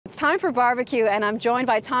It's time for barbecue, and I'm joined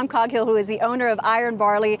by Tom Coghill, who is the owner of Iron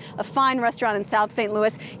Barley, a fine restaurant in South St.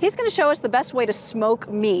 Louis. He's going to show us the best way to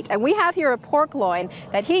smoke meat. And we have here a pork loin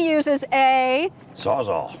that he uses a...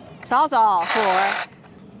 Sawzall. Sawzall for...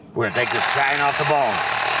 We're going to take this chine off the bone.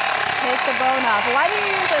 Take the bone off. Why do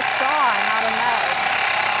you use a saw and not a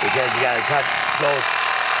knife? Because you got to cut those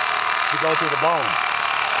to go through the bone.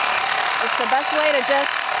 It's the best way to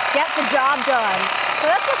just get the job done. So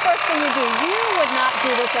that's the first thing you do. You would not do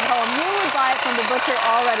this at home. You would buy it from the butcher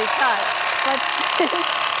already cut.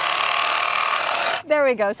 But there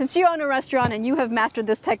we go. Since you own a restaurant and you have mastered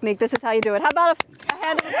this technique, this is how you do it. How about a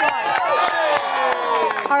hand of applause?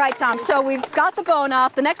 All right, Tom, so we've got the bone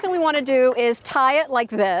off. The next thing we want to do is tie it like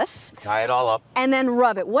this. Tie it all up. And then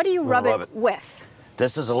rub it. What do you rub it with?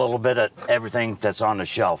 This is a little bit of everything that's on the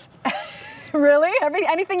shelf. Really?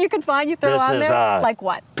 Anything you can find, you throw on there? Like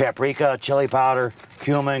what? Paprika, chili powder,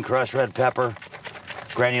 cumin, crushed red pepper,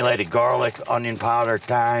 granulated garlic, onion powder,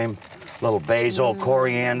 thyme, little basil,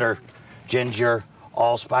 coriander, ginger,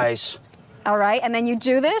 allspice. All right, and then you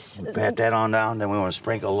do this? Pat that on down, then we want to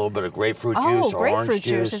sprinkle a little bit of grapefruit juice or orange grapefruit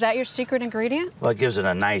juice. Is that your secret ingredient? Well, it gives it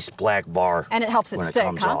a nice black bar. And it helps it stick,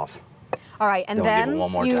 when it comes off. All right, and then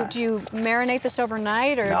do you marinate this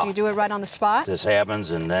overnight, or do you do it right on the spot? This happens,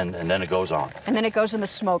 and then it goes on. And then it goes in the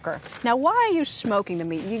smoker. Now, why are you smoking the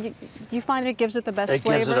meat? You find that it gives it the best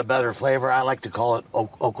flavor? It gives it a better flavor. I like to call it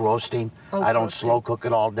oak roasting. I don't slow cook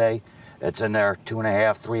it all day. It's in there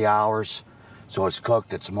 2.5, 3 hours. So it's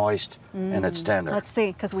cooked, it's moist, and it's tender. Let's see,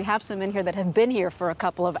 because we have some in here that have been here for a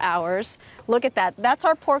couple of hours. Look at that. That's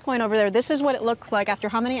our pork loin over there. This is what it looks like after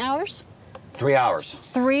how many hours? 3 hours.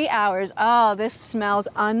 3 hours. Oh, this smells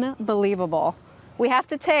unbelievable. We have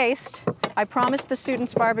to taste. I promised the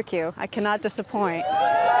students barbecue. I cannot disappoint.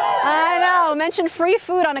 I know. Mention free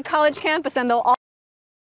food on a college campus and they'll all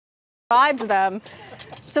bribes them.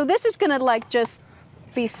 So this is going to like just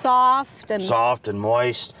be soft and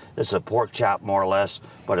moist. This is a pork chop more or less,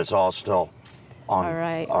 but it's all still on. All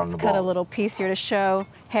right. Let's cut a little piece here to show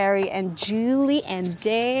Harry and Julie and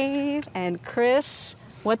Dave and Chris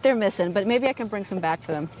what they're missing, but maybe I can bring some back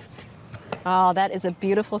for them. Oh, that is a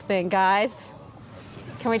beautiful thing, guys.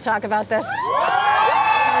 Can we talk about this? Can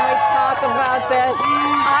we talk about this?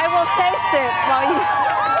 I will taste it while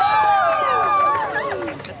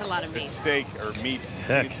you... That's a lot of meat. It's steak or meat.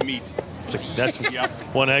 Heck. It's meat. That's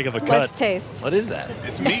one egg of a cut. Let's taste. What is that?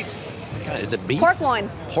 It's meat. God, is it beef? Pork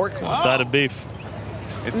loin. Pork loin. Side of beef.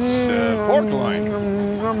 It's pork loin.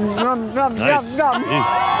 Nice.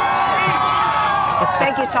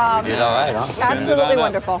 Thank you, Tom. You did all right, huh? Absolutely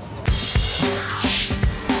wonderful.